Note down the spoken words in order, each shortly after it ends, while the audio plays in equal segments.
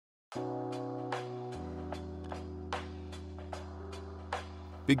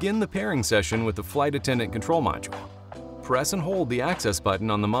Begin the pairing session with the Flight Attendant control module. Press and hold the AXS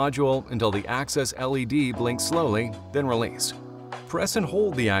button on the module until the AXS LED blinks slowly, then release. Press and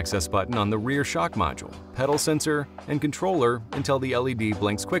hold the AXS button on the rear shock module, pedal sensor, and controller until the LED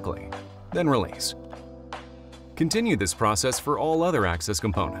blinks quickly, then release. Continue this process for all other AXS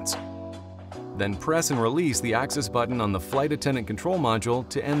components. Then press and release the AXS button on the Flight Attendant control module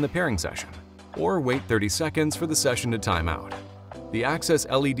to end the pairing session, or wait 30 seconds for the session to time out. The AXS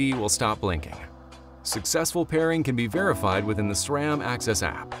LED will stop blinking. Successful pairing can be verified within the SRAM AXS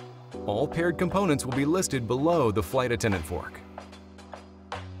app. All paired components will be listed below the Flight Attendant fork.